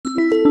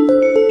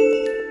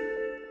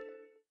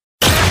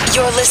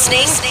You're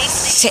listening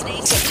to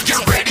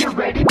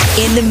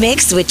In the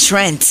Mix with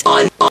Trent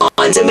on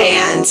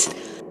demand.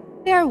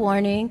 Fair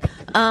warning,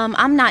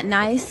 I'm not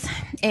nice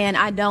and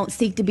I don't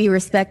seek to be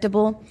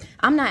respectable.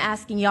 I'm not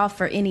asking y'all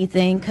for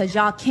anything because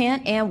y'all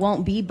can't and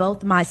won't be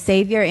both my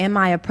savior and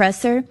my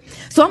oppressor.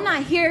 So I'm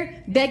not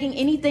here begging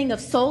anything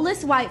of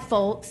soulless white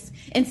folks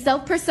and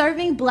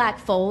self-preserving black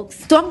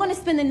folks. So I'm going to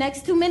spend the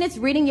next 2 minutes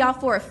reading y'all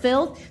for a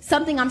filth,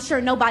 something I'm sure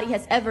nobody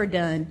has ever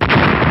done.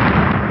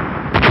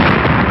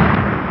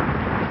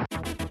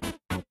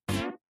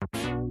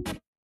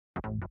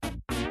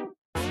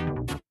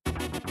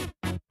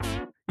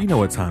 You know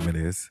what time it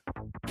is.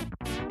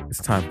 It's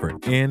time for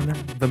In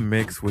the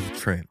Mix with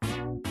Trent,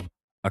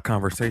 a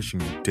conversation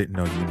you didn't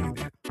know you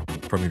needed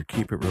from your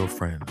Keep It Real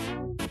friend.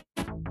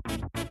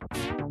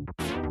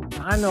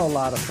 I know a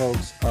lot of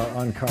folks are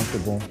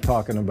uncomfortable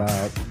talking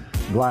about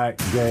black,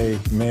 gay,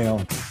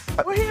 male.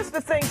 Well, here's the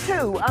thing,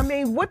 too. I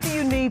mean, what do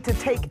you need to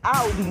take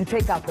out? Do you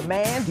take out the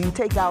man? Do you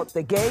take out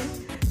the gay?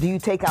 Do you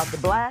take out the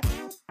black?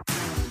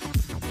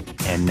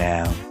 And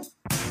now,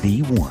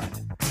 the one,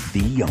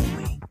 the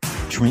only,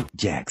 Trent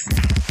Jackson.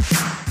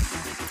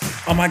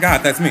 Oh my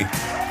God, that's me.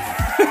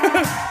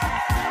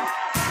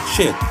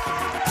 Shit.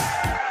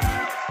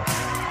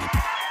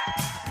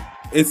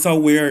 It's so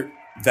weird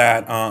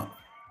that,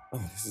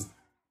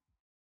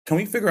 can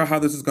we figure out how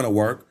this is going to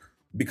work?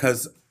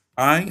 Because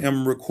I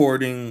am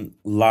recording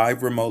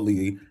live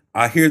remotely.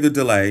 I hear the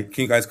delay.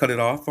 Can you guys cut it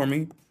off for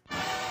me?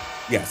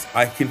 Yes,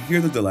 I can hear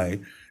the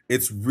delay.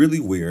 It's really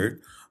weird.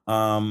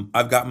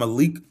 I've got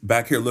Malik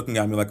back here looking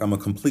at me like I'm a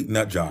complete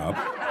nut job.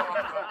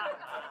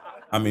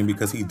 I mean,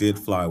 because he did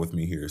fly with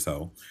me here.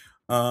 So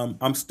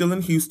I'm still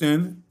in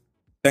Houston.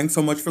 Thanks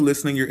so much for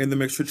listening. You're in the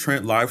Mix with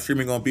Trent, live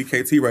streaming on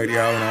BKT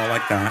Radio and all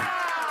like that.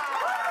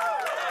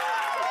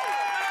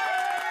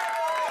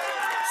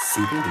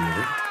 Super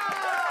weird.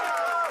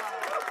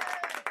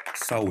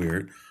 So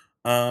weird.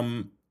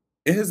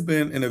 It has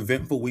been an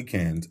eventful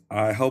weekend.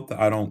 I hope that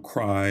I don't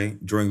cry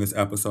during this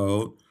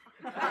episode.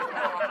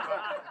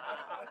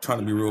 Trying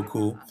to be real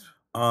cool.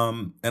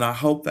 And I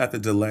hope that the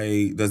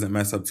delay doesn't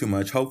mess up too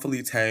much.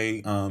 Hopefully,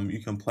 Tay,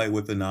 you can play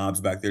with the knobs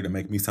back there to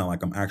make me sound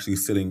like I'm actually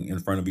sitting in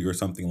front of you or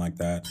something like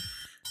that.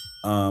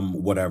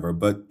 Whatever.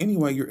 But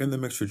anyway, you're in the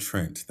Mix with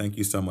Trent. Thank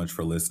you so much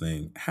for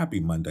listening.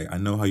 Happy Monday. I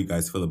know how you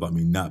guys feel about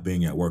me not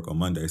being at work on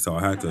Monday, so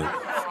I had to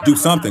do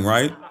something,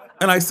 right?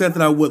 And I said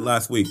that I would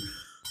last week.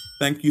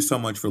 Thank you so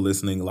much for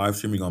listening. Live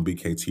streaming on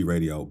BKT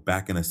Radio.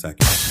 Back in a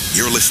second.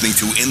 You're listening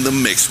to In the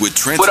Mix with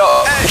Trent. What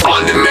up?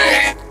 On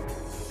demand.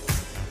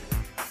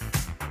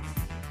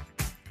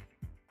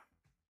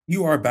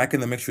 You are back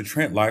in the Mix with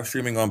Trent, live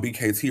streaming on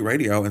BKT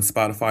Radio and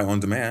Spotify on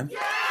demand.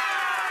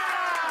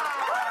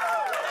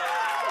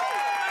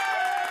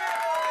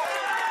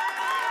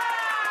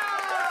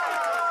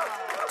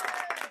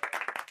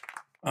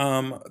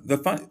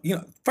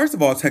 First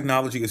of all,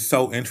 technology is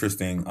so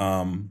interesting.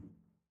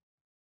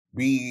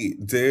 We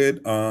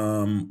did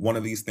one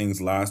of these things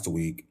last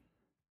week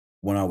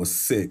when I was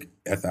sick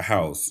at the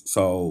house.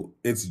 So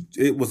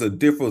it was a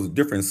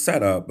different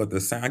setup, but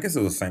I guess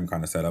it was the same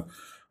kind of setup.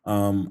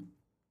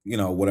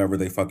 Whatever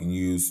they fucking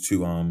use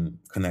to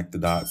connect the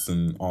dots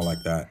and all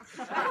like that.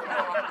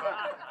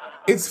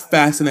 It's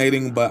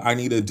fascinating, but I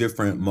need a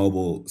different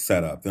mobile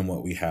setup than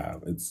what we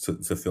have. It's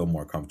to feel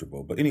more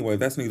comfortable. But anyway,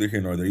 that's neither here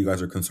nor there. You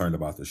guys are concerned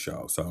about the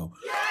show, so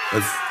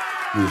let's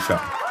do the show.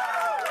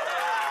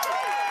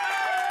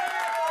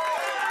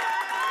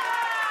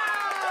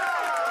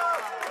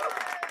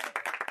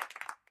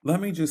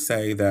 Let me just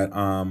say that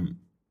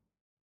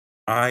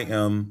I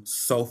am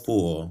so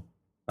full,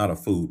 not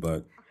of food,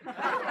 but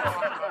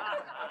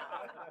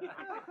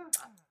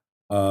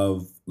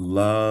of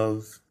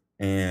love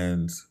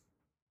and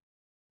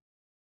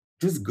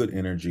just good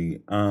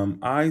energy.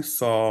 I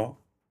saw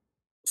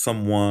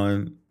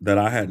someone that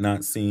I had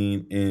not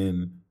seen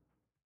in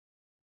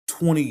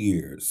 20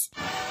 years.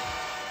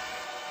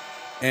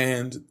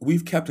 And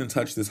we've kept in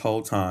touch this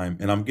whole time,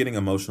 and I'm getting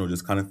emotional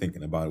just kind of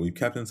thinking about it. We've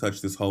kept in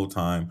touch this whole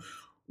time,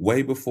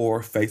 way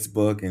before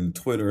Facebook and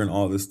Twitter and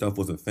all this stuff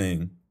was a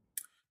thing.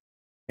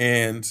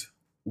 And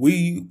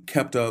we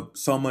kept up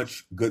so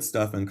much good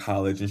stuff in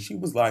college, and she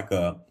was like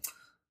a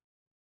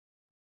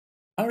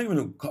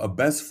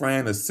best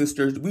friend, a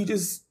sister. We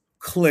just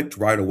clicked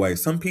right away.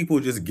 Some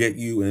people just get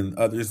you, and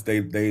others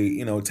they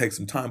take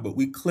some time, but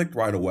we clicked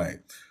right away.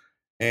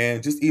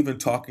 And just even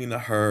talking to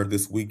her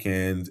this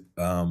weekend,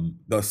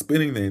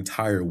 spending the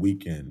entire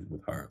weekend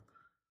with her,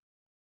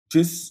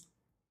 excuse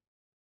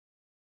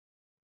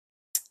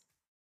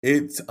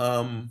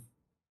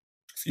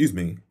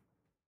me.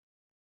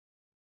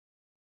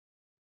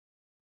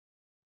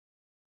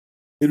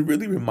 It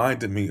really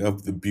reminded me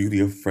of the beauty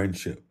of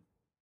friendship.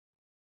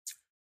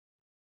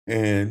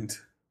 And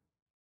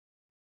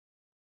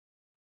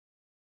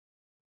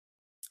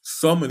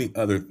so many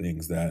other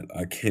things that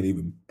I can't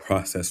even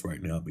process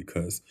right now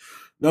because,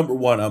 number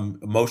one, I'm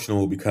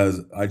emotional because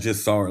I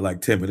just saw her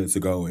like 10 minutes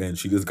ago and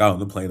she just got on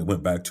the plane and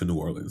went back to New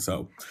Orleans.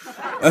 So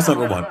that's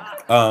number one.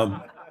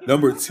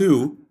 Number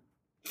two,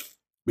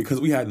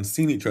 because we hadn't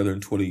seen each other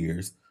in 20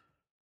 years.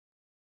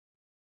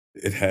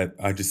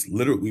 I just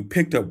literally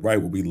picked up right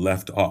where we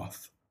left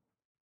off.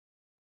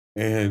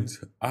 And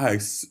I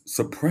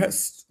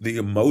suppressed the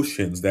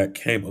emotions that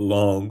came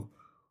along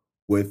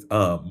with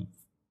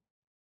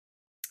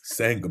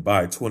saying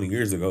goodbye 20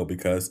 years ago,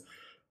 because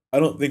I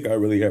don't think I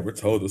really ever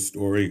told the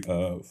story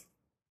of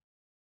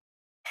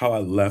how I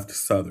left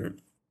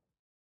Southern.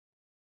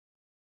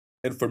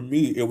 And for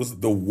me, it was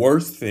the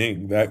worst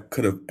thing that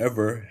could have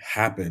ever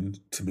happened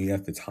to me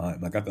at the time.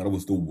 Like, I thought it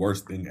was the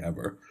worst thing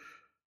ever.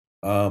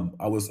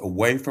 I was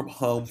away from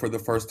home for the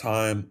first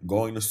time,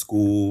 going to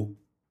school,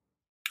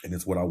 and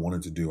it's what I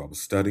wanted to do. I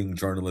was studying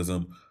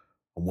journalism.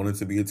 I wanted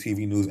to be a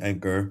TV news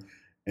anchor,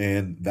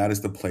 and that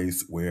is the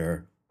place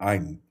where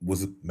I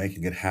was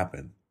making it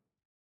happen.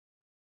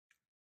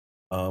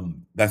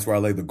 That's where I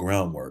laid the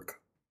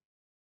groundwork.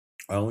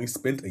 I only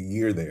spent a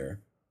year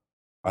there.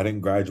 I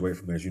didn't graduate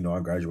from there. As you know, I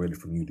graduated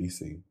from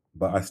UDC,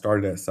 but I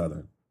started at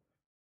Southern.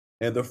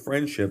 And the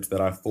friendships that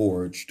I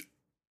forged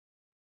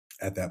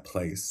at that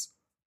place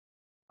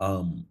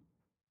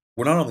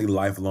were not only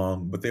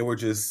lifelong, but they were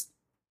just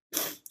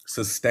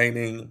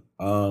sustaining.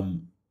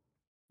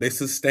 They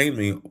sustained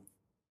me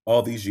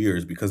all these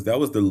years, because that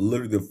was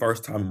literally the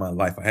first time in my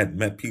life I had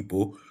met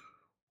people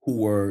who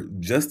were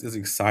just as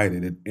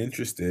excited and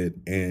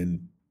interested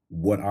in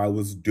what I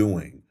was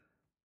doing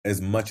as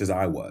much as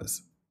I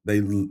was. They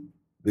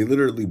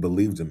literally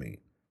believed in me.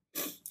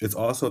 It's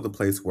also the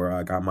place where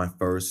I got my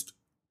first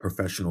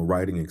professional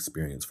writing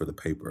experience for the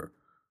paper.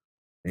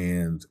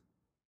 And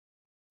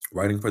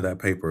writing for that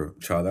paper,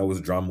 child, that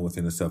was drama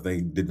within itself. They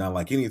did not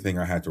like anything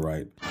I had to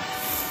write.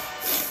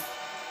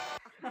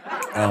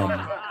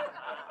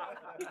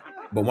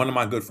 But one of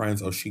my good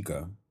friends,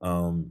 Oshika,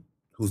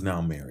 who's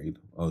now married,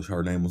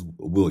 her name was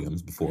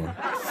Williams before.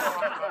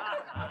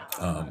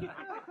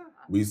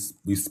 We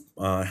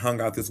hung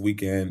out this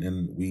weekend,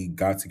 and we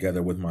got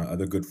together with my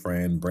other good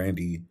friend,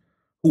 Brandy,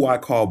 who I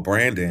call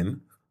Brandon.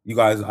 You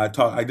guys, I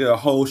did a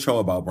whole show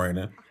about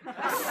Brandon.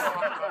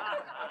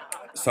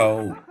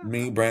 So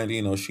me, Brandy,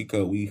 and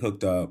Oshika, we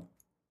hooked up,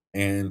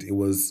 and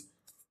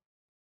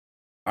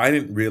I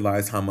didn't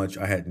realize how much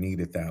I had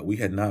needed that. We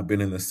had not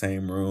been in the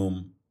same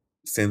room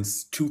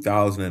since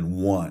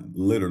 2001,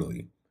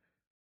 literally.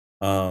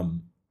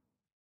 And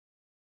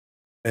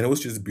it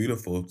was just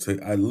beautiful.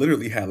 I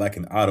literally had like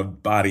an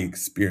out-of-body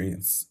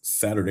experience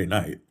Saturday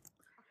night.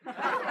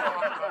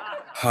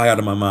 High out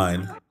of my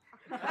mind.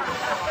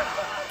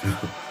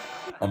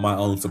 On my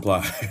own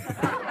supply.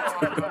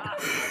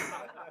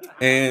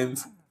 And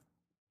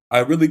I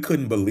really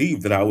couldn't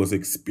believe that I was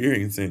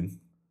experiencing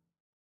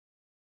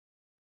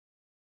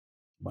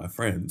my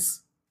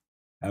friends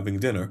having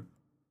dinner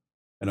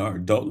in our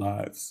adult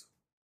lives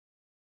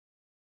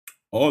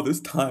all this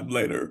time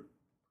later.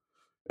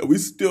 And we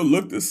still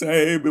look the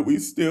same, and we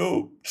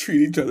still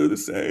treat each other the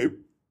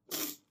same.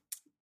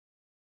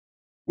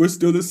 We're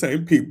still the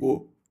same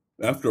people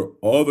after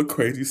all the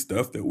crazy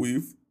stuff that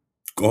we've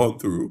gone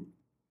through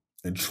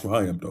and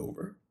triumphed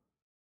over.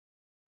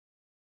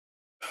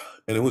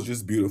 And it was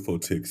just beautiful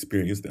to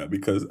experience that,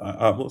 because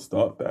I almost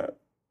thought that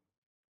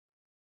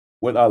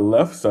when I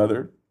left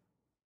Southern,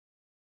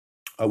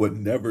 I would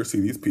never see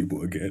these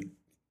people again.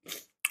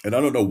 And I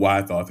don't know why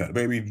I thought that.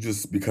 Maybe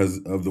just because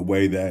of the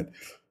way that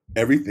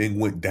everything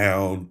went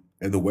down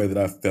and the way that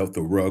I felt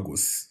the rug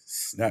was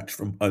snatched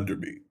from under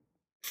me.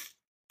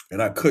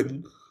 And I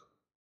couldn't,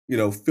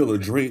 feel a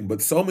dream.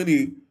 But so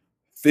many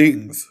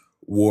things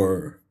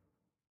were...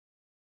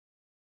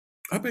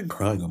 I've been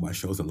crying on my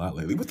shows a lot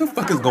lately. What the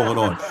fuck is going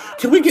on?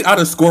 Can we get out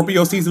of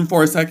Scorpio season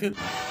for a second?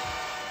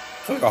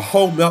 It's like a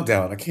whole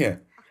meltdown. I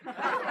can't.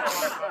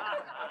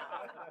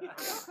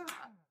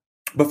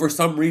 But for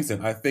some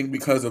reason, I think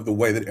because of the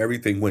way that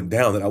everything went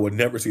down, that I would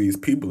never see these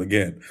people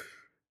again.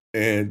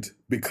 And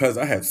because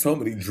I had so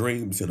many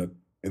dreams and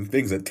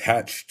things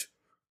attached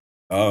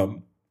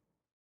to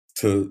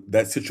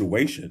that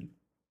situation,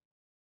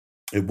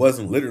 it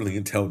wasn't literally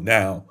until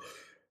now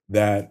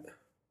that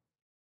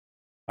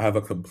I have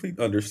a complete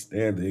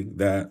understanding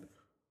that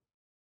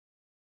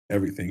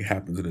everything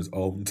happens in its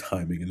own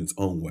timing, in its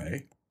own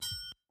way.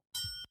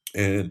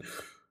 And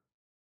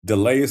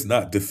delay is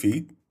not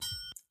defeat.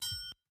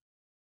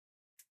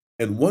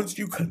 And once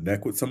you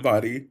connect with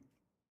somebody,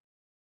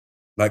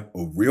 like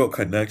a real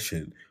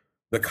connection,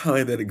 the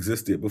kind that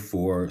existed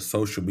before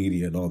social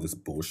media and all this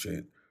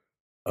bullshit,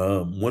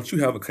 once you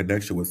have a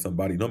connection with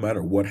somebody, no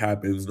matter what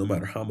happens, no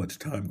matter how much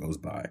time goes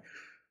by,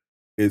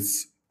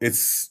 it's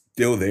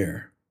still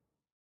there.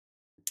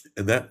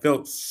 And that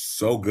felt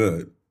so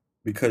good,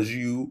 because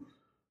you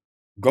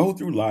go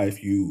through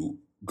life, you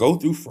go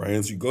through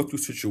friends, you go through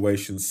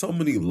situations, so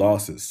many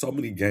losses, so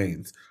many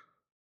gains,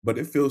 but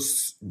it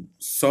feels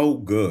so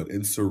good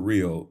and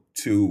surreal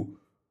to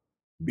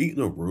be in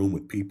a room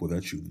with people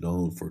that you've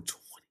known for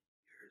 20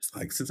 years,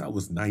 like since I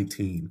was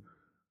 19.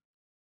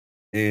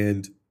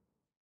 And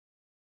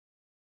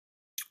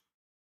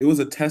it was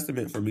a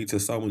testament for me to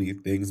so many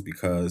things,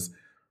 because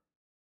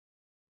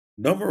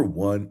number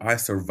one, I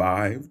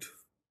survived.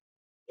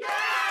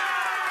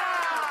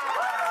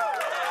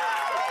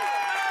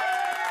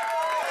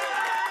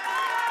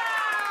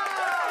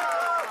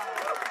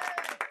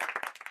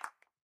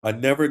 I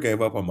never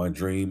gave up on my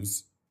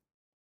dreams,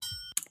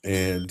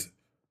 and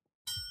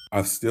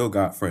I've still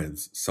got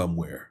friends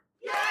somewhere.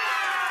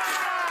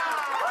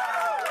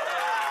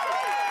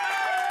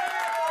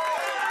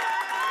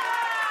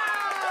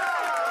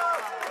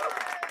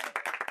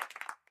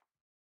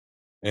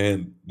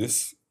 And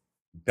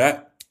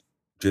that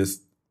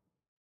just,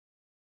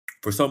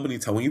 for so many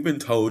times, when you've been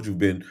told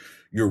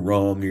you're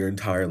wrong your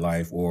entire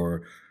life,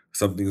 or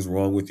something's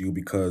wrong with you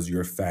because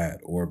you're fat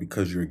or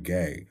because you're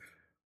gay,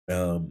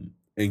 and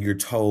you're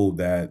told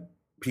that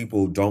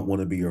people don't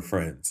want to be your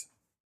friends,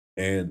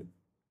 and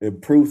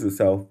it proves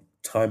itself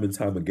time and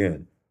time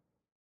again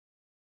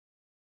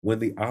when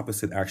the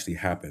opposite actually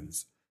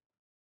happens.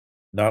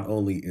 Not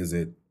only is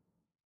it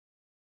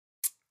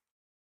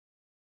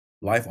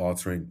life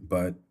altering,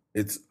 but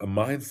it's a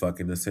mind fuck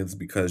in a sense,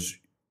 because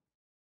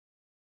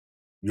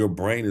your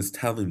brain is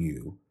telling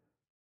you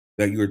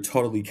that you're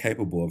totally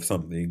capable of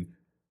something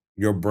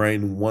your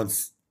brain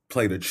once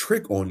played a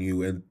trick on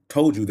you and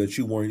told you that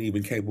you weren't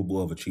even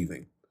capable of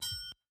achieving.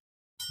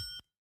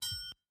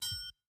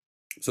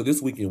 So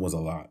this weekend was a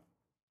lot.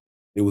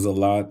 It was a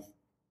lot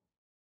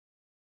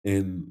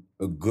in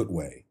a good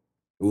way.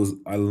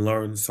 I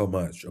learned so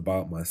much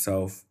about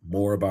myself,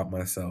 more about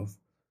myself.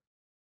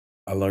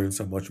 I learned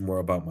so much more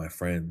about my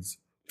friends.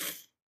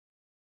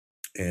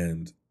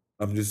 And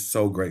I'm just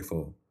so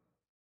grateful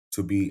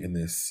to be in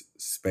this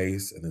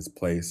space, in this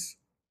place,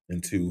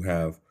 and to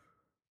have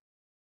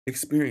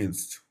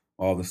experienced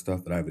all the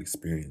stuff that I've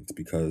experienced.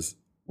 Because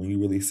when you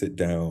really sit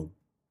down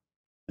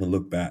and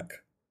look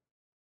back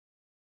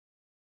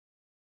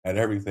at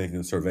everything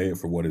and survey it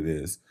for what it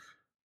is,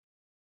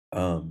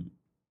 you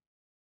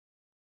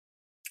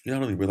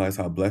not only realize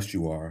how blessed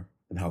you are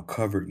and how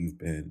covered you've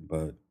been,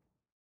 but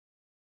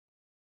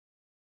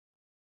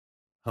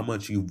how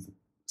much you've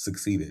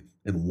succeeded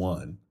and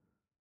won.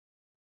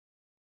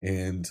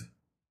 And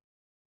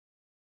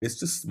it's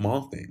just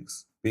small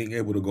things. Being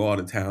able to go out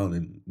of town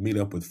and meet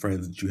up with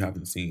friends that you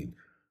haven't seen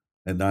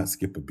and not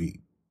skip a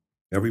beat.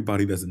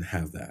 Everybody doesn't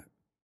have that.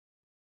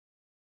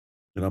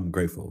 And I'm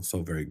grateful,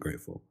 so very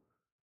grateful.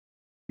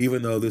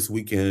 Even though this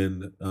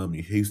weekend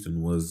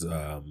Houston was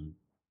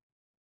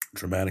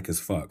dramatic as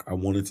fuck, I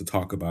wanted to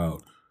talk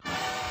about,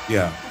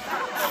 I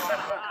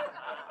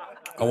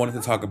wanted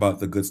to talk about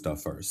the good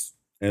stuff first.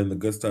 And the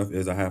good stuff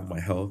is I have my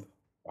health,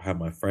 I have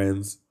my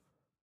friends,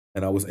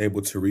 and I was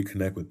able to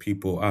reconnect with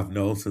people I've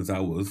known since I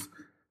was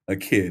a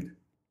kid.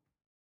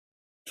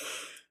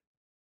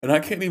 And I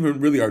can't even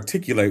really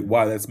articulate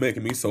why that's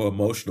making me so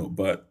emotional,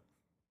 but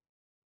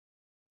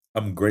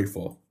I'm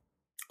grateful.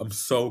 I'm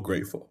so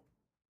grateful.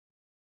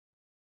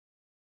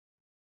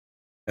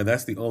 And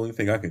that's the only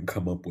thing I can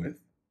come up with.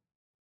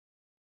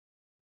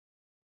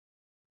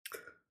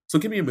 So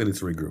give me a minute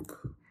to regroup.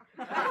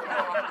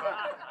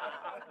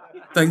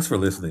 Thanks for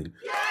listening.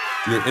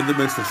 You're in the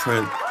mix with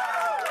Trent,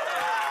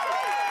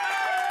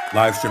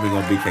 live streaming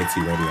on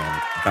BKT Radio.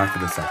 Back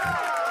in a second.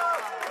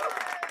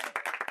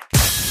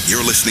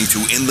 You're listening to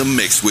In the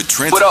Mix with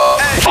Trent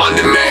On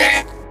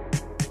Demand.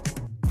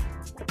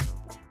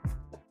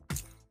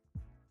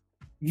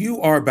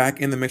 You are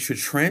back in the mix with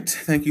Trent.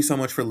 Thank you so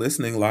much for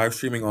listening. Live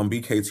streaming on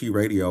BKT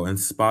Radio and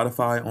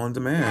Spotify on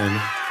demand.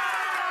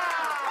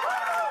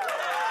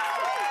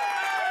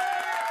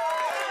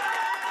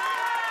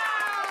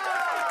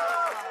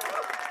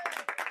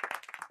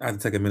 I had to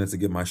take a minute to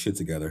get my shit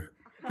together.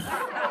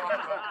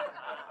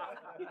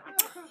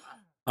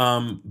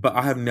 But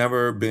I have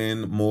never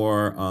been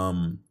more,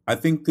 I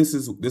think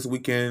this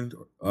weekend,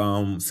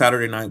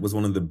 Saturday night was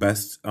one of the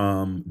best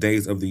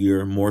days of the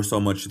year, more so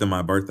much than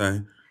my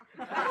birthday.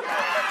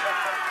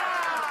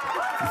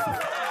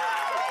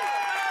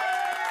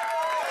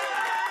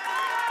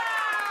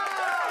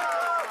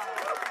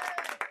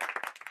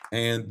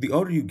 And the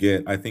older you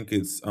get, I think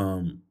it's,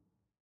 I'm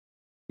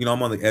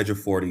on the edge of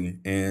 40,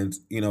 and,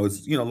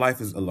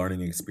 life is a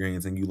learning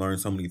experience, and you learn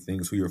so many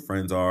things, who your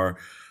friends are,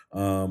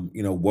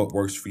 what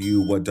works for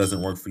you, what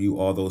doesn't work for you,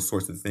 all those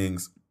sorts of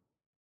things.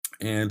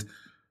 And,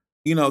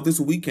 this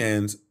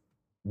weekend,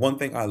 one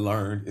thing I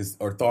learned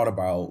thought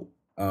about,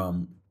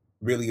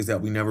 really, is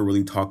that we never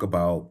really talk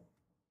about,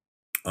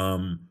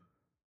 the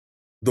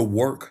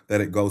work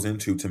that it goes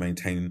into to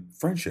maintain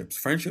friendships.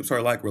 Friendships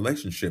are like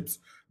relationships.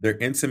 They're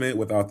intimate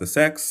without the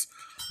sex.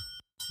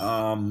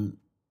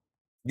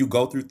 You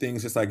go through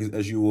things just like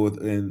as you would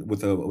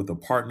with a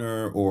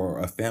partner or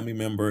a family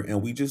member,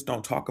 and we just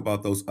don't talk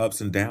about those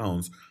ups and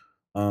downs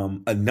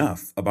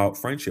enough about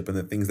friendship and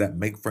the things that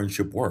make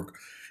friendship work.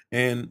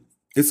 And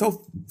it's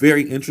so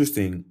very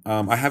interesting.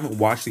 I haven't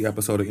watched the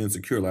episode of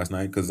Insecure last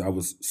night because I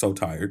was so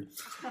tired.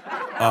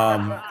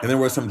 And there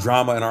was some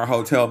drama in our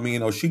hotel. Me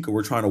and Oshika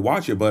were trying to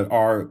watch it, but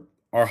our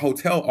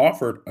hotel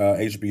offered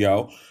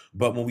HBO.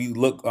 But when we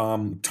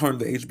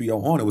turned the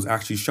HBO on, it was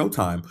actually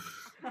Showtime.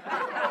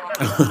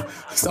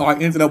 So I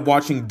ended up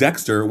watching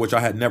Dexter, which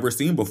I had never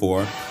seen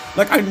before.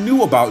 Like, I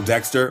knew about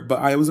Dexter, but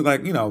I was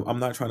like, I'm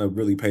not trying to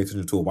really pay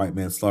attention to a white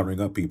man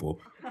slaughtering up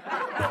people.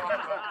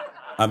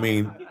 I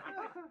mean,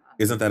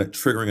 isn't that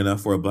triggering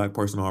enough for a black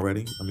person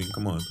already? I mean,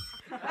 come on.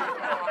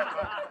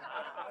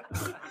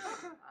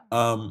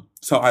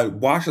 So I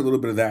watched a little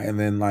bit of that, and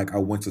then like I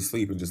went to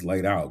sleep and just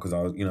laid out because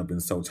I was, been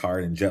so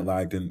tired and jet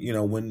lagged. And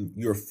when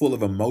you're full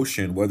of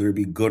emotion, whether it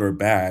be good or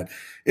bad,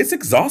 it's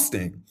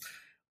exhausting.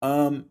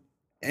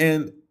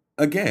 And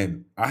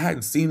again, I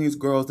hadn't seen these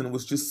girls, and it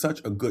was just such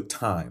a good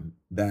time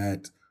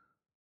that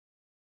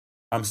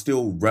I'm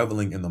still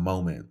reveling in the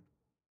moment,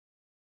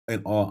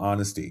 in all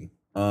honesty.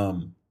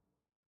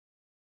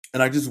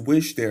 And I just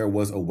wish there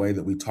was a way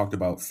that we talked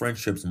about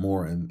friendships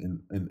more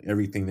and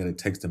everything that it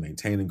takes to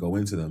maintain and go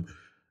into them.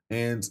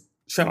 And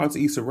shout out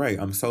to Issa Rae.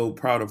 I'm so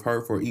proud of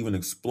her for even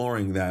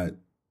exploring that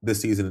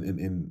this season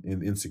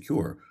in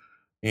Insecure.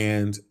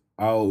 And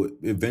I'll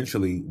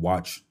eventually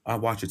I'll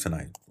watch it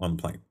tonight on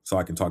the plane so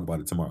I can talk about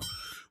it tomorrow.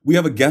 We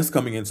have a guest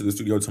coming into the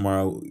studio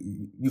tomorrow.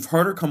 You've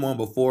heard her come on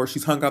before.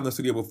 She's hung out in the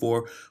studio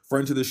before.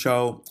 Friend to the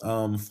show,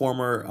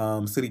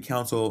 former city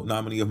council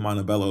nominee of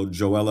Montebello,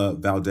 Joella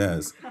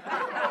Valdez.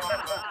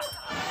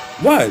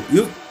 What?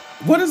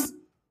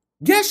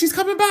 Yeah, she's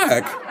coming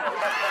back.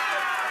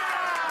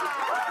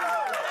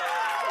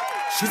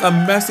 She's a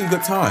messy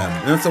good time.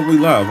 And that's what we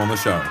love on the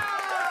show.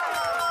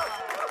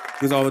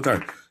 She's all the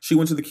time. She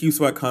went to the Q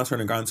Sweat concert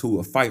and got into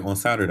a fight on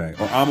Saturday,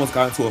 or almost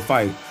got into a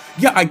fight.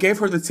 Yeah, I gave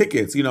her the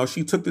tickets.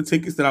 She took the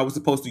tickets that I was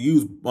supposed to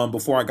use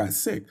before I got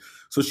sick.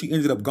 So she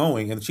ended up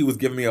going, and she was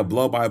giving me a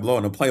blow-by-blow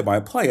and a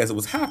play-by-play as it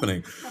was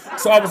happening.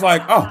 So I was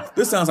like, oh,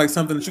 this sounds like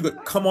something that you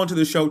could come onto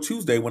the show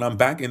Tuesday when I'm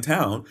back in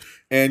town,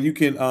 and you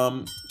can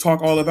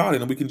talk all about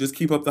it, and we can just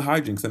keep up the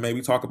hijinks and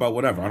maybe talk about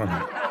whatever. I don't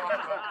know.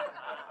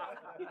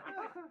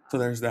 So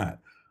there's that.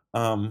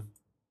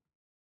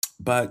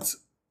 But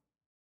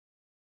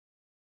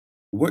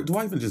what do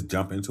I even just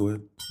jump into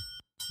it?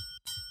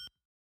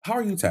 How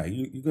are you, Tay?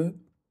 You good?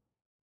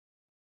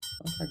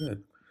 Okay,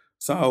 good.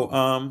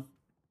 So,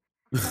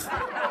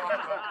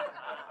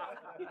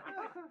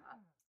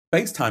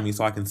 FaceTime me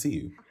so I can see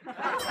you.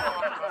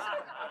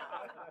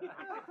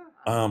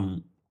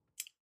 What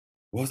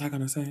was I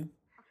gonna say?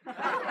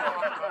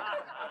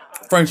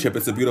 Friendship,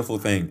 it's a beautiful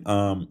thing.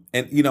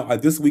 And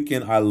this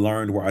weekend I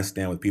learned where I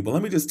stand with people.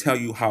 Let me just tell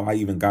you how I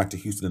even got to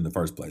Houston in the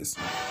first place.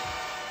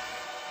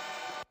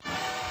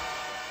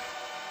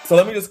 So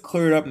let me just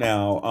clear it up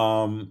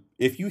now.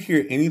 If you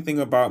hear anything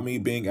about me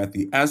being at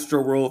the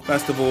Astroworld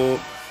Festival,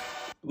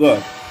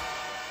 look,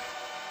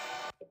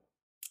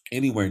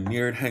 anywhere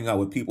near it, hang out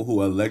with people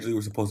who allegedly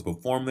were supposed to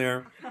perform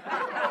there,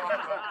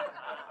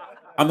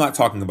 I'm not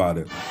talking about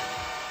it.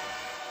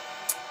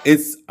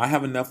 I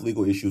have enough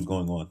legal issues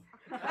going on.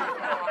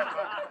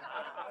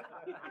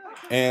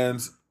 And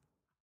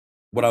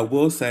what I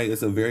will say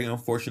is a very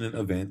unfortunate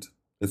event.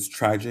 It's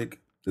tragic.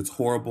 It's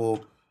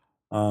horrible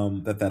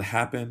that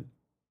happened.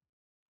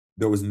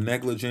 There was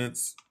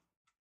negligence.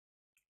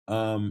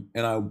 And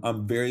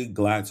I'm very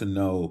glad to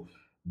know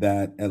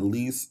that at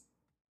least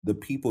the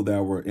people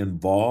that were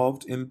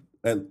involved in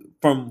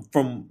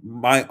from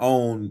my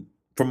own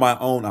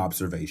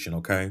observation,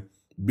 okay,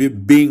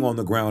 being on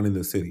the ground in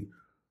the city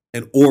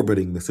and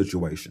orbiting the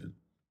situation.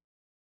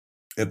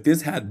 If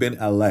this had been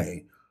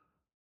LA,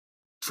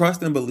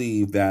 trust and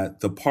believe that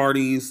the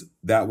parties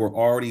that were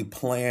already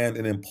planned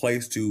and in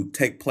place to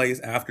take place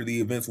after the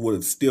events would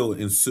have still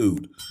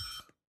ensued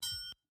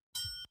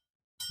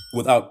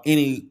without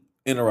any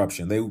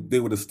interruption. They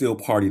would have still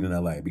partied in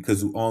LA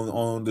because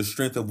on the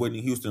strength of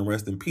Whitney Houston,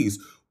 rest in peace,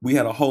 we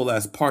had a whole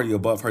ass party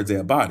above her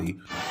dead body.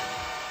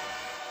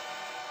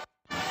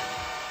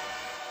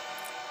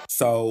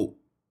 So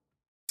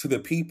to the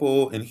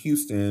people in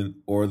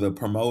Houston or the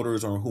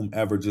promoters or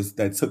whomever just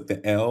that took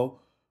the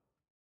L,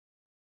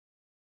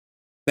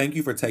 thank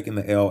you for taking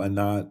the L and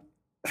not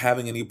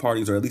having any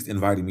parties or at least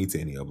inviting me to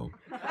any of them.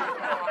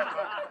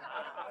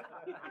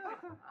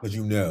 Because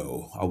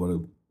I would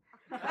have.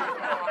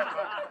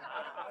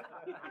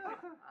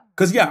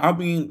 Because, yeah, I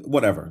mean,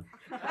 whatever.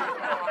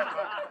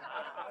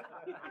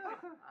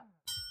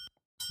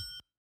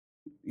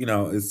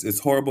 It's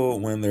horrible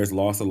when there's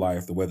loss of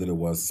life the way that it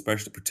was,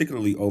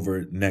 particularly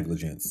over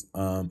negligence.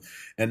 And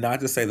not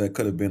to say that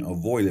could have been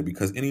avoided,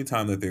 because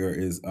anytime that there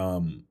is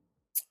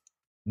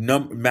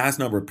mass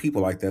number of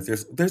people like that,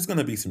 there's going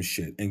to be some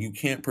shit, and you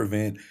can't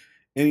prevent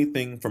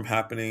anything from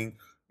happening.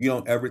 You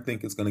don't ever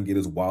think it's going to get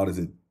as wild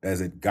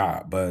as it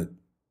got, but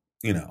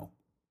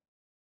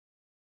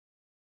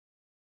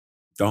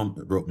don't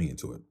rope me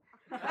into it.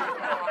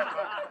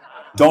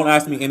 Don't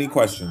ask me any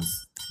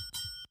questions.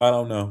 I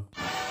don't know.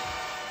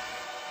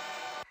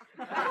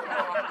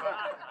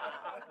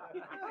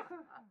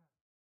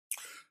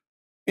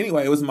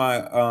 Anyway, it was my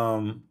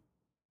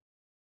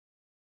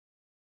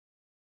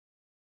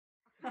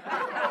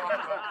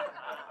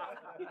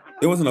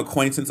it was an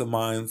acquaintance of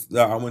mine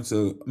that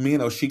me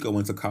and Oshika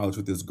went to college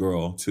with this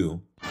girl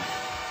too.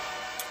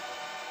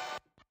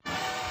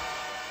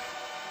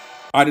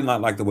 I did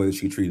not like the way that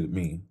she treated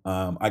me.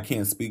 I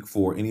can't speak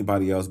for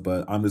anybody else,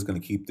 but I'm just going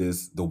to keep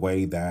this the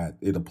way that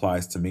it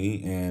applies to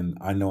me. And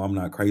I know I'm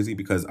not crazy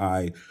because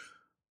I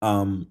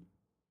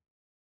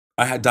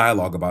had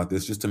dialogue about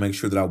this just to make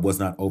sure that I was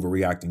not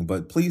overreacting.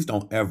 But please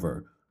don't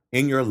ever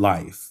in your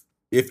life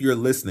if you're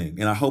listening,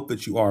 and I hope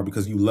that you are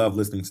because you love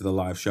listening to the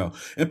live show.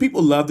 And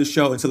people love the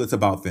show until it's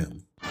about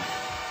them.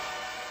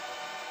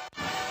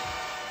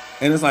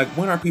 And it's like,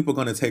 when are people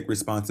going to take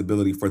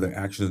responsibility for their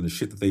actions and the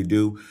shit that they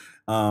do?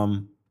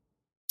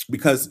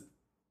 Because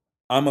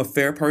I'm a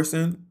fair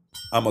person.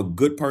 I'm a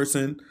good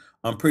person.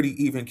 I'm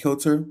pretty even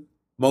kilter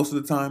most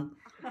of the time.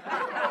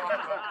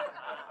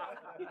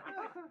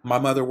 My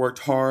mother worked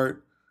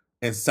hard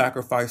and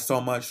sacrificed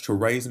so much to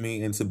raise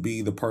me and to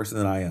be the person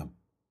that I am.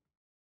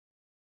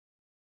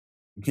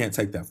 You can't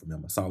take that from me.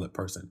 I'm a solid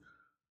person.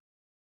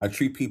 I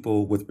treat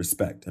people with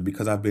respect. And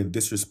because I've been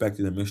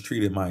disrespected and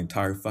mistreated my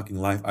entire fucking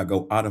life, I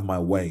go out of my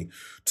way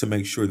to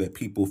make sure that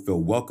people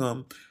feel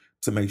welcome,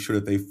 to make sure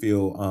that they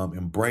feel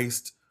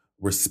embraced,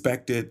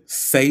 respected,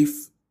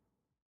 safe,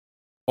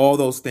 all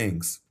those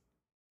things.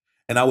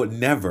 And I would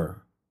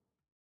never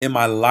in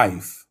my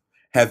life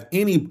have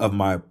any of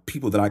my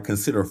people that I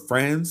consider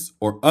friends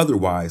or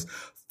otherwise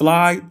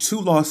fly to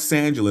Los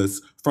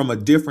Angeles from a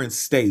different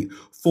state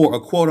for a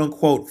quote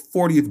unquote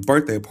 40th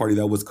birthday party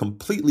that was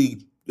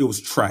it was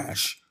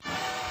trash.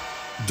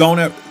 Don't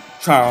ever,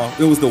 child,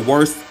 it was the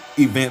worst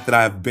event that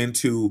I've been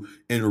to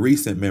in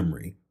recent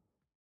memory.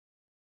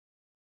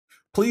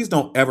 Please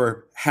don't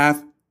ever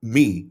have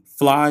me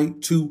fly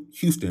to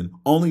Houston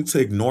only to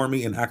ignore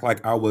me and act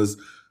like I was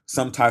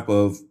some type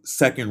of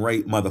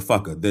second-rate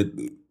motherfucker.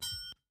 That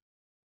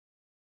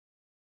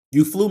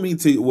you flew me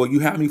to, you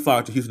had me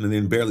fly to Houston and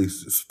then barely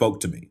spoke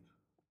to me.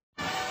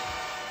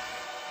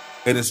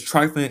 And it's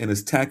trifling and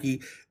it's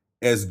tacky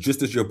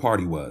just as your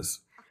party was.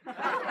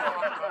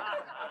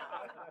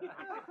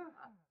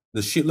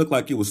 The shit looked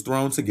like it was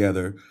thrown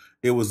together.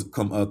 It was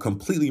a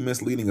completely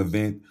misleading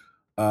event.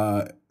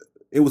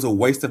 It was a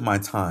waste of my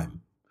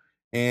time.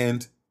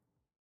 And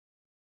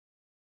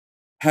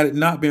had it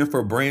not been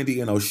for Brandy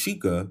and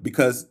Oshika,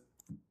 because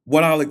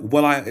what I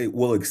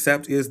will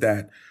accept is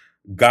that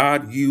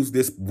God used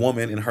this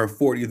woman in her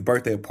 40th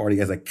birthday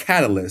party as a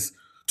catalyst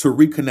to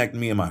reconnect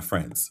me and my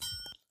friends.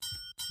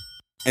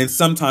 And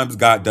sometimes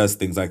God does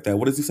things like that.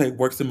 What does he say?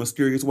 Works in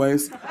mysterious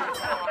ways?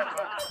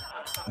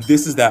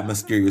 This is that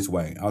mysterious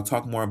way. I'll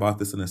talk more about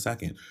this in a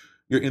second.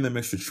 You're in the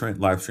Mix with Trent,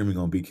 live streaming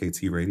on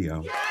BKT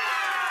Radio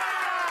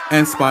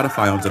and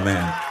Spotify on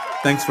demand.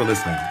 Thanks for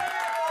listening.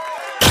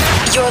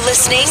 You're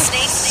listening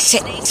to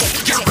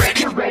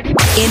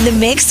In the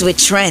Mix with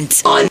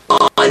Trent on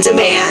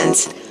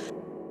demand.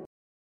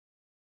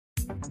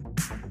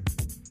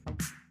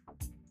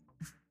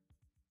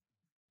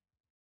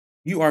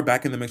 You are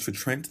back in the Mix with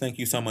Trent. Thank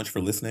you so much for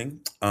listening.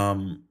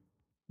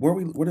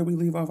 Where did we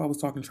leave off? I was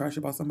talking trash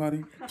about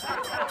somebody.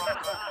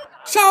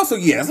 So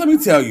yes, let me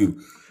tell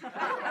you.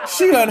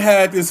 She done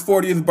had this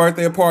 40th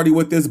birthday party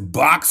with this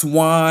box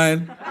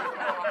wine,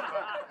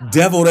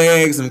 deviled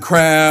eggs and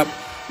crab.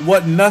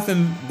 What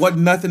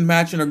nothing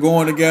matching or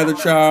going together,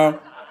 child.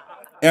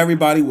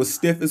 Everybody was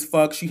stiff as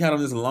fuck. She had on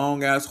this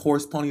long ass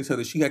horse ponytail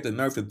that she had the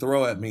nerve to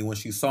throw at me when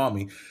she saw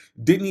me.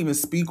 Didn't even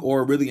speak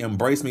or really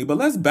embrace me. But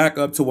let's back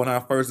up to when I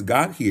first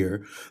got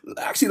here.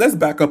 Actually, let's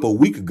back up a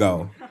week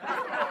ago.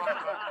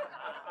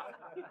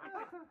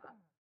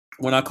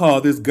 When I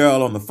called this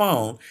girl on the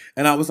phone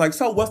and I was like,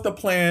 so what's the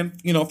plan,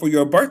 for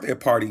your birthday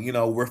party?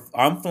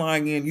 I'm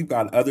flying in. You've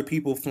got other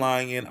people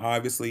flying in,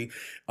 obviously.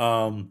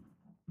 And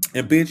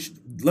bitch,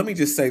 let me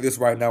just say this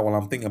right now while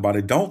I'm thinking about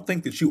it. Don't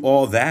think that you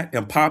all that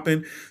and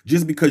popping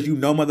just because you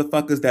know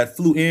motherfuckers that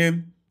flew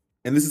in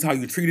and this is how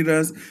you treated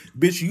us.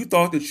 Bitch, you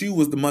thought that you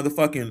was the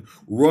motherfucking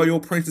royal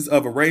princess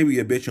of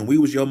Arabia, bitch, and we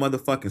was your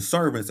motherfucking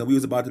servants and we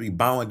was about to be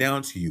bowing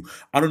down to you.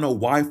 I don't know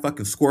why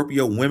fucking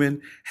Scorpio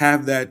women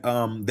have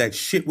that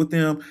shit with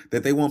them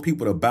that they want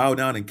people to bow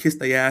down and kiss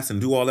their ass and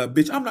do all that.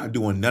 Bitch, I'm not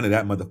doing none of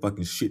that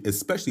motherfucking shit,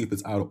 especially if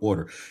it's out of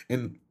order.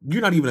 And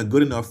you're not even a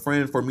good enough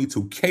friend for me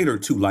to cater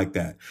to like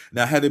that.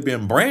 Now, had it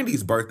been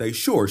Brandy's birthday,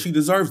 sure, she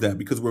deserves that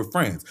because we're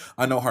friends.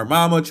 I know her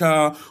mama,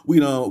 child. We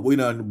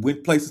done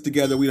went places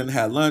together. We done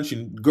had lunch,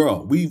 and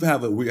girl, we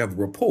have a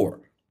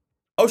rapport.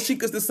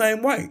 Oshika's the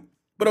same way,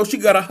 but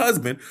Oshika got a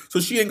husband, so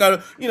she ain't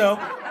got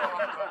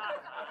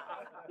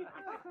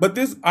But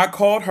I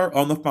called her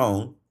on the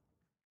phone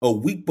a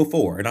week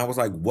before, and I was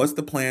like, what's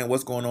the plan?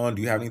 What's going on?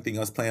 Do you have anything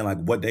else planned? Like,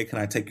 what day can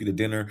I take you to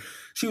dinner?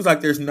 She was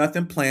like, there's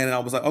nothing planned. And I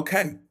was like,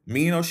 okay,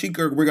 me and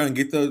Oshika, we're going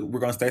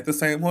to stay at the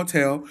same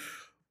hotel.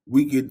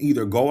 We could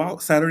either go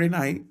out Saturday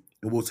night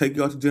and we'll take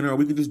you out to dinner, or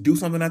we could just do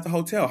something at the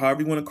hotel,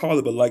 however you want to call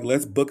it. But like,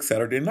 let's book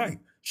Saturday night.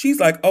 She's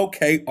like,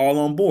 okay, all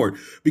on board,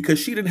 because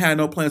she didn't have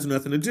no plans or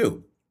nothing to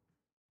do.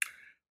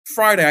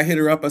 Friday, I hit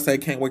her up. I say,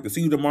 can't wait to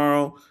see you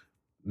tomorrow.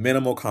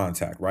 Minimal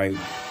contact, right?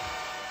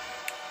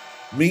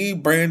 Me,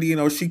 Brandy, and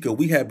Oshika,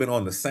 we have been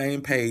on the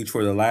same page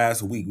for the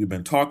last week. We've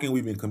been talking,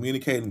 we've been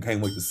communicating,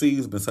 can't wait to see you.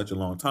 It's been such a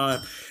long time.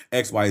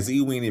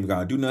 XYZ, we ain't even got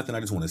to do nothing. I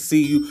just want to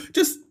see you.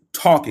 Just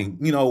talking,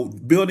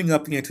 building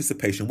up the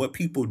anticipation, what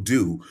people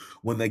do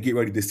when they get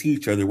ready to see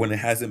each other when it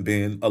hasn't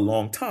been a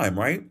long time,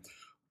 right?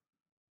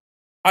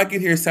 I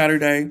get here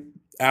Saturday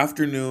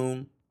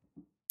afternoon.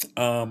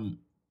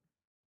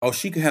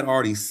 Oshika had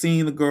already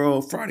seen the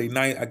girl Friday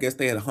night. I guess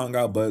they had hung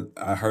out, but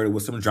I heard it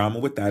was some drama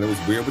with that. It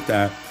was weird with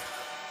that.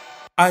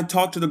 I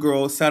talked to the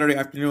girl Saturday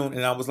afternoon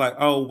and I was like,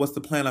 oh, what's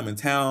the plan? I'm in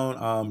town.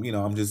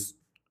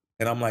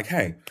 And I'm like,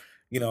 hey,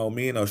 me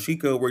and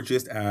Oshika, we're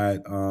just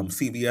at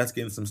CVS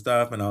getting some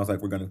stuff. And I was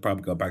like, we're going to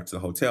probably go back to the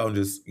hotel and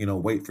just,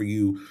 wait for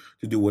you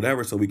to do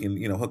whatever so we can,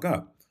 hook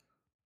up.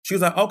 She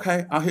was like,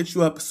 okay, I'll hit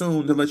you up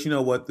soon to let you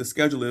know what the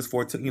schedule is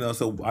for,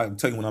 so I'll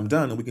tell you when I'm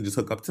done and we can just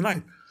hook up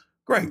tonight.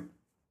 Great.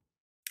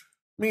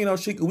 Me and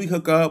Oshika, we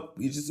hook up,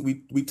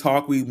 we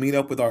talk, we meet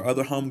up with our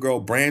other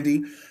homegirl,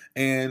 Brandy,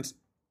 and,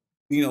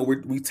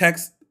 we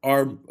text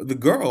the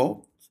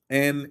girl,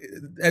 and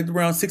at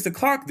around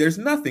 6:00, there's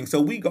nothing. So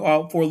we go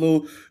out for a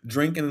little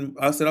drink, and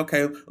I said,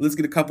 okay, let's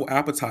get a couple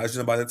appetizers,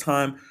 and by the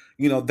time,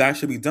 that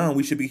should be done,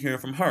 we should be hearing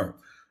from her.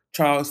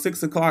 Child,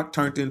 6:00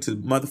 turned into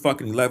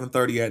motherfucking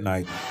 11:30 at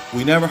night.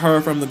 We never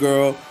heard from the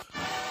girl.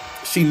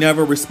 She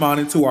never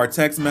responded to our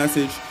text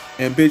message.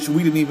 And bitch,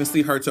 we didn't even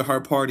see her to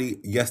her party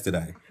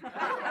yesterday.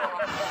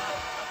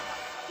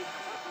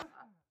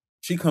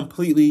 She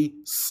completely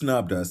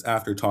snubbed us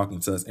after talking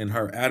to us. And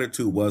her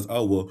attitude was,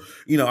 oh, well,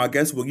 I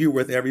guess you're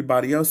with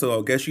everybody else. So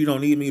I guess you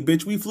don't need me.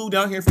 Bitch, we flew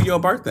down here for your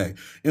birthday.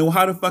 And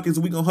how the fuck is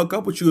we going to hook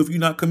up with you if you're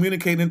not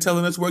communicating and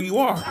telling us where you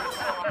are?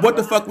 What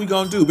the fuck we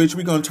going to do, bitch?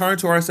 We going to turn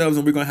to ourselves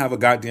and we're going to have a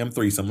goddamn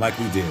threesome like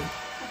we did.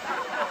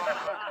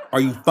 Are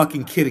you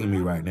fucking kidding me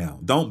right now?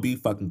 Don't be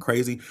fucking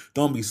crazy.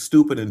 Don't be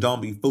stupid and don't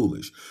be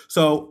foolish.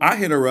 So I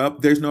hit her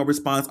up. There's no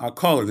response. I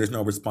call her. There's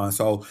no response.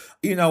 So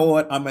you know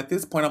what? I'm at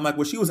this point. I'm like,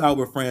 well, she was out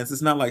with friends.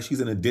 It's not like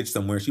she's in a ditch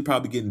somewhere. She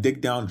probably getting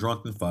dick down,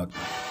 drunk and fucked.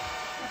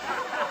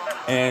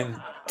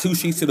 And two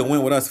sheets to the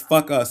wind with us.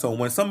 Fuck us. So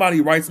when somebody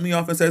writes me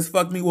off and says,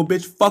 fuck me, well,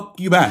 bitch, fuck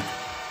you back.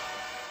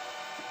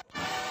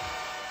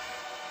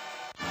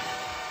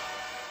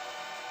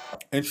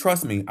 And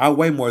trust me, I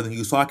weigh more than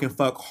you, so I can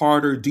fuck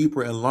harder,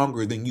 deeper, and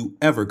longer than you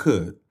ever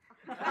could.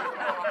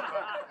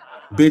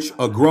 Bitch,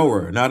 a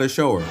grower, not a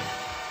shower.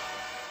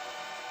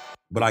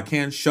 But I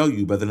can show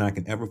you better than I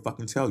can ever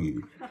fucking tell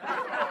you.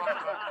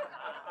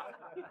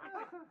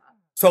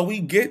 So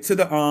we get to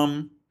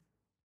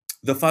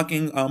the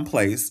fucking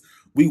place.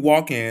 We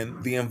walk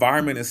in. The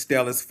environment is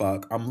stale as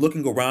fuck. I'm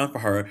looking around for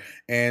her,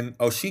 and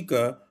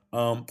Oshika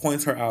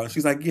points her out, and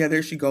she's like, yeah,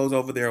 there she goes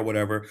over there or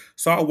whatever.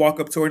 So I walk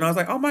up to her and I was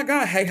like, oh my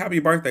God, hey, happy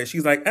birthday.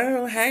 She's like,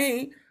 oh,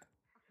 hey.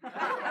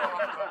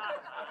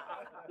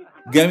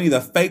 Gave me the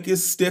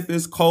fakest,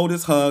 stiffest,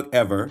 coldest hug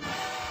ever.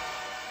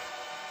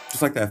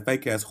 Just like that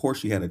fake ass horse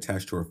she had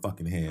attached to her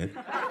fucking head.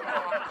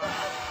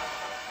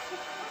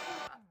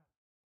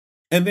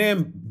 And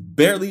then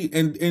barely,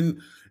 and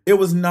it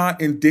was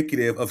not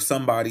indicative of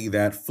somebody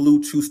that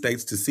flew 2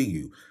 states to see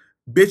you.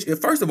 Bitch,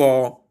 first of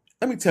all,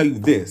 let me tell you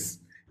this.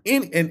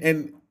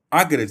 And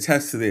I could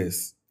attest to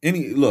this.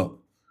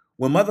 Look,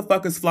 when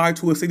motherfuckers fly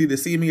to a city to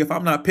see me, if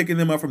I'm not picking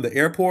them up from the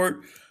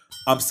airport,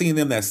 I'm seeing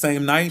them that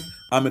same night.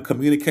 I'm in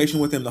communication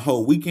with them the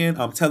whole weekend.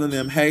 I'm telling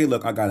them, hey,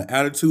 look, I got an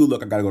attitude.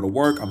 Look, I got to go to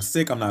work. I'm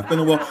sick. I'm not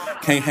feeling well.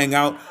 Can't hang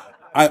out.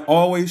 I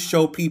always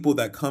show people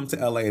that come to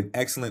LA an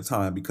excellent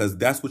time because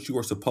that's what you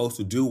are supposed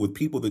to do with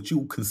people that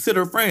you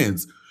consider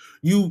friends.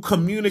 You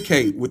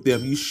communicate with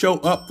them. You show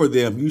up for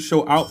them. You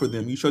show out for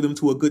them. You show them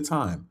to a good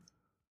time.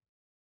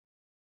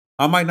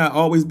 I might not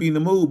always be in the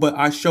mood, but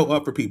I show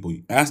up for people.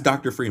 Ask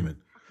Dr.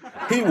 Freeman.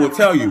 He will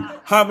tell you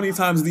how many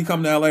times did he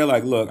come to LA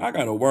like, look, I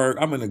got to work.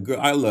 I'm in a good,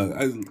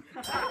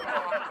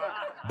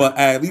 but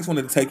I at least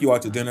wanted to take you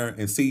out to dinner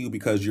and see you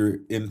because you're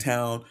in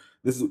town.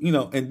 This is,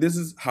 and this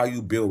is how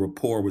you build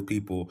rapport with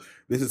people.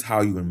 This is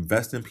how you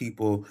invest in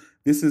people.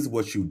 This is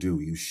what you do.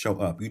 You show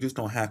up. You just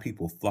don't have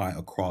people fly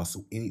across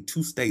 2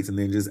 states and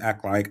then just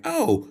act like,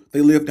 oh,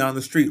 they live down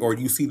the street or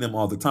you see them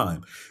all the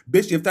time.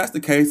 Bitch, if that's the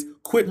case,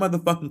 quit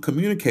motherfucking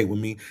communicate with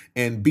me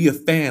and be a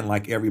fan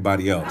like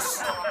everybody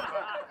else.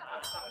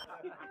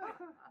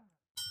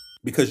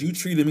 Because you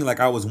treated me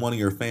like I was one of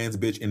your fans,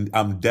 bitch, and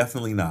I'm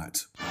definitely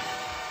not.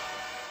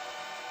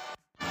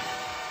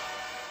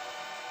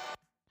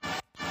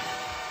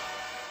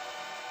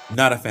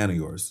 Not a fan of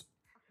yours.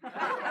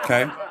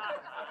 Okay?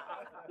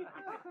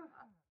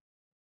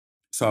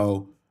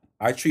 So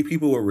I treat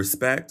people with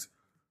respect.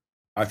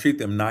 I treat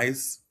them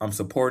nice. I'm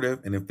supportive.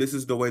 And if this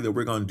is the way that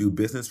we're going to do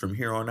business from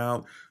here on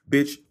out,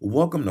 bitch,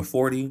 welcome to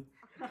 40.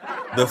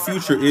 The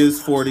future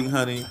is 40,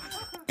 honey.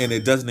 And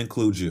it doesn't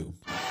include you.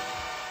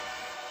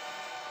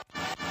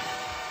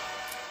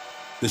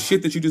 The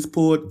shit that you just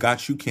pulled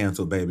got you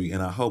canceled, baby.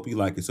 And I hope you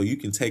like it. So you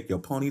can take your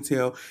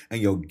ponytail and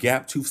your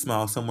gap tooth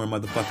smile somewhere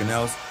motherfucking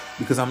else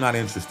because I'm not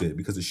interested.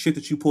 Because the shit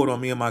that you pulled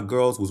on me and my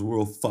girls was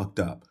real fucked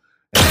up.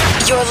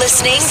 You're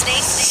listening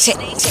to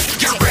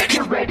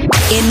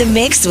In the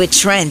Mix with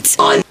Trent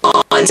on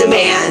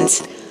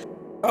demand.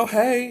 Oh,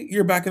 hey,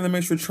 you're back in the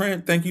mix with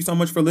Trent. Thank you so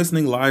much for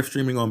listening, live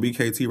streaming on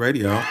BKT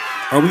Radio.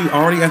 Are we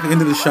already at the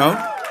end of the show?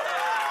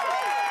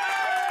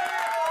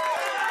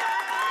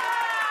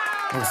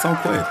 Oh, so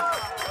quick.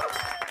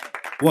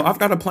 Well, I've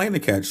got a plane to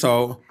catch,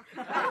 so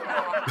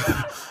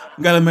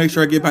got to make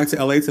sure I get back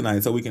to LA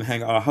tonight so we can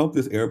hang out. I hope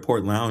this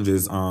airport lounge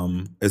is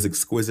as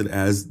exquisite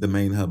as the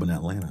main hub in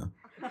Atlanta.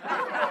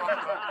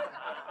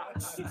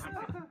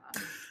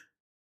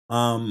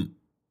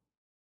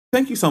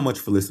 Thank you so much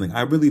for listening.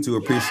 I really do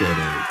appreciate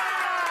it.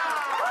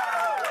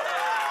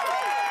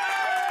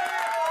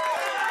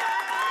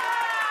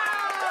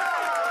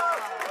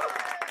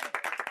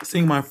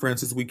 Seeing my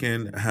friends this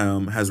weekend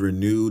has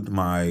renewed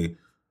my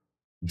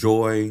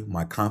joy,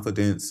 my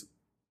confidence.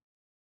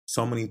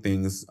 So many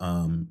things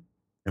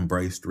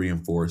embraced,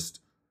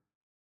 reinforced.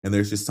 And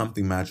there's just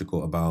something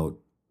magical about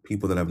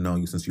people that have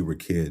known you since you were a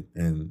kid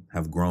and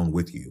have grown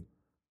with you.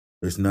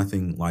 There's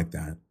nothing like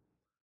that.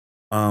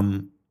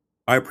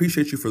 I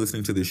appreciate you for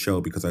listening to this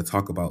show because I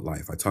talk about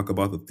life. I talk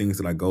about the things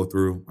that I go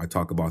through. I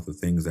talk about the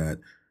things that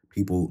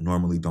people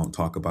normally don't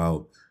talk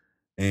about.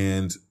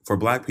 And for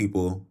Black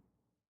people,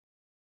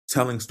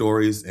 telling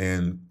stories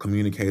and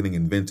communicating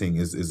and venting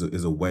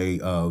is a way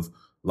of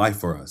life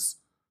for us.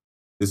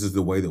 This is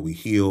the way that we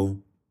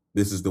heal.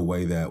 This is the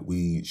way that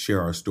we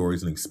share our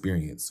stories and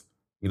experience,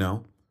 you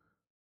know?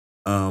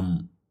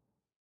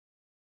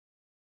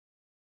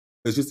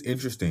 It's just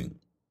interesting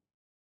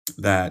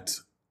that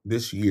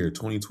this year,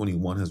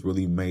 2021, has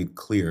really made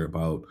clear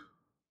about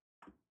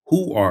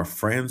who our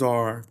friends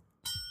are,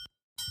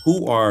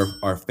 who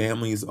our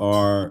families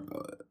are.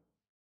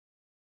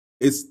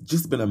 It's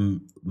just been a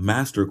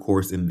master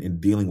course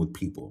in dealing with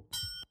people,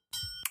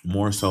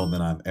 more so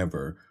than I've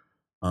ever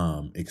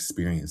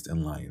experienced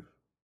in life.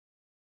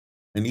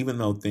 And even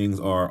though things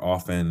are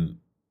often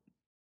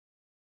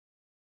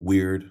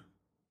weird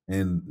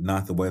and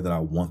not the way that I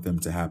want them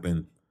to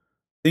happen,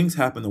 things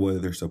happen the way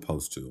that they're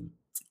supposed to.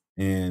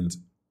 And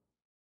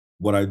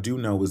what I do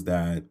know is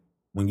that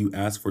when you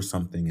ask for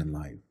something in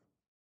life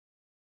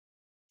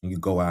and you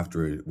go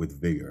after it with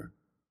vigor,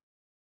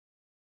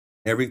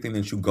 everything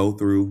that you go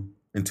through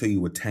until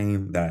you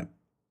attain that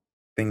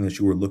thing that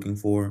you were looking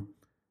for,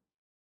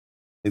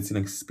 it's an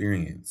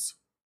experience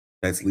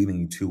that's leading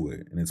you to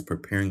it, and it's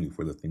preparing you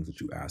for the things that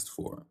you asked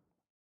for.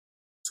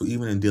 So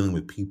even in dealing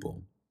with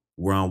people,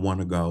 where I want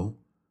to go,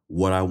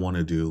 what I want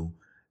to do,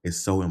 is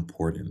so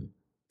important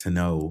to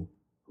know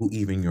who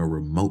even your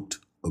remote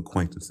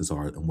acquaintances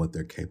are and what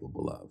they're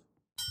capable of.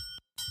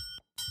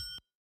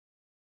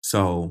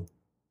 So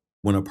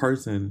when a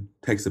person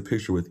takes a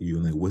picture with you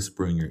and they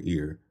whisper in your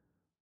ear,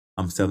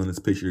 "I'm selling this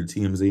picture to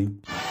TMZ,"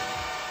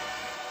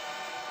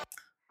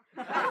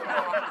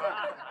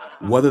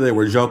 whether they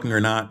were joking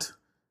or not,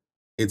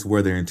 it's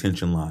where their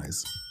intention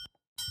lies.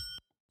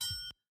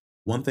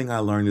 One thing I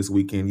learned this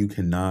weekend, you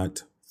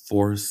cannot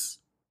force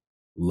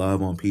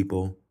love on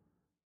people.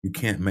 You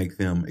can't make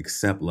them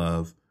accept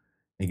love,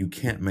 and you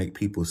can't make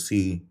people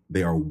see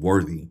they are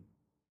worthy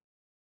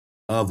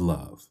of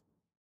love.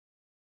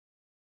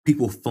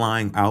 People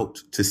flying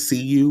out to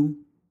see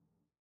you,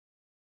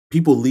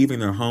 people leaving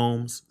their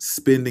homes,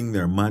 spending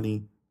their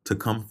money to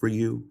come for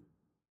you.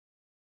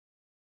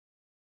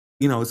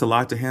 You know, it's a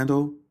lot to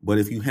handle, but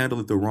if you handle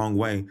it the wrong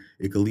way,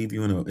 it could leave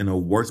you in a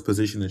worse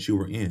position that you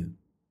were in.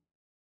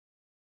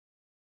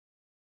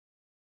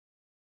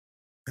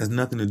 It has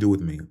nothing to do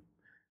with me.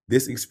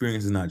 This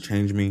experience has not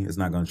changed me. It's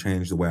not going to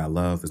change the way I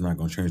love. It's not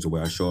going to change the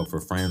way I show up for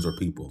friends or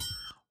people.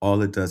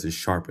 All it does is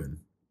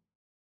sharpen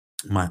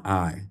my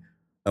eye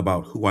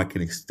about who I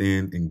can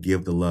extend and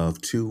give the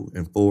love to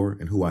and for,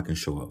 and who I can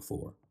show up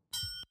for.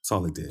 That's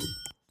all it did.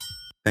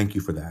 Thank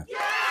you for that.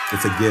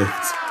 It's a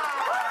gift.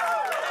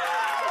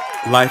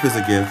 Life is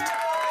a gift.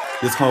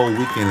 This whole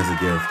weekend is a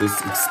gift. This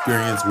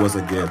experience was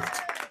a gift.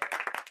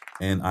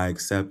 And I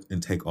accept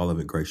and take all of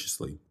it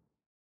graciously.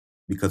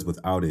 Because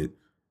without it,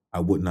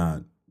 I would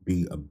not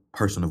be a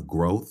person of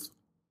growth,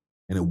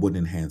 and it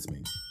wouldn't enhance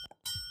me.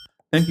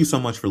 Thank you so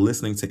much for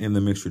listening to In the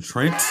Mix with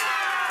Trent.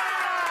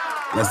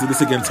 Let's do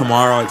this again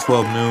tomorrow at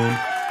 12 noon.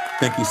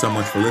 Thank you so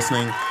much for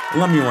listening.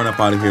 Let me run up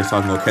out of here so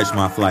I can go catch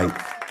my flight.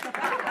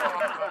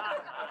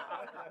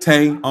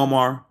 Tay,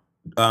 Omar,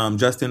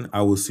 Justin,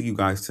 I will see you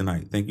guys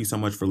tonight. Thank you so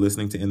much for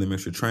listening to In the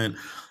Mix with Trent,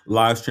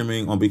 live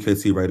streaming on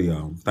BKT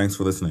Radio. Thanks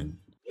for listening.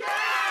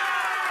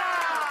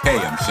 Hey,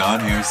 I'm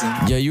Sean Harrison.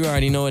 Yo, you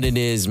already know what it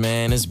is,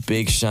 man. It's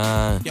Big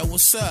Sean. Yo,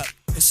 what's up?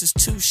 This is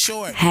Too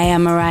Short. Hey,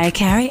 I'm Mariah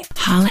Carey.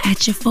 Holla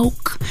at your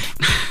folk.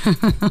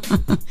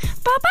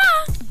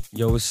 Bye-bye.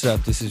 Yo, what's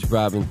up? This is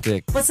Robin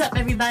Thicke. What's up,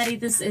 everybody?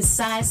 This is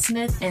Cy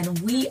Smith, and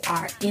we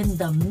are in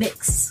the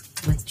mix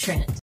with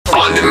Trent.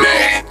 On demand.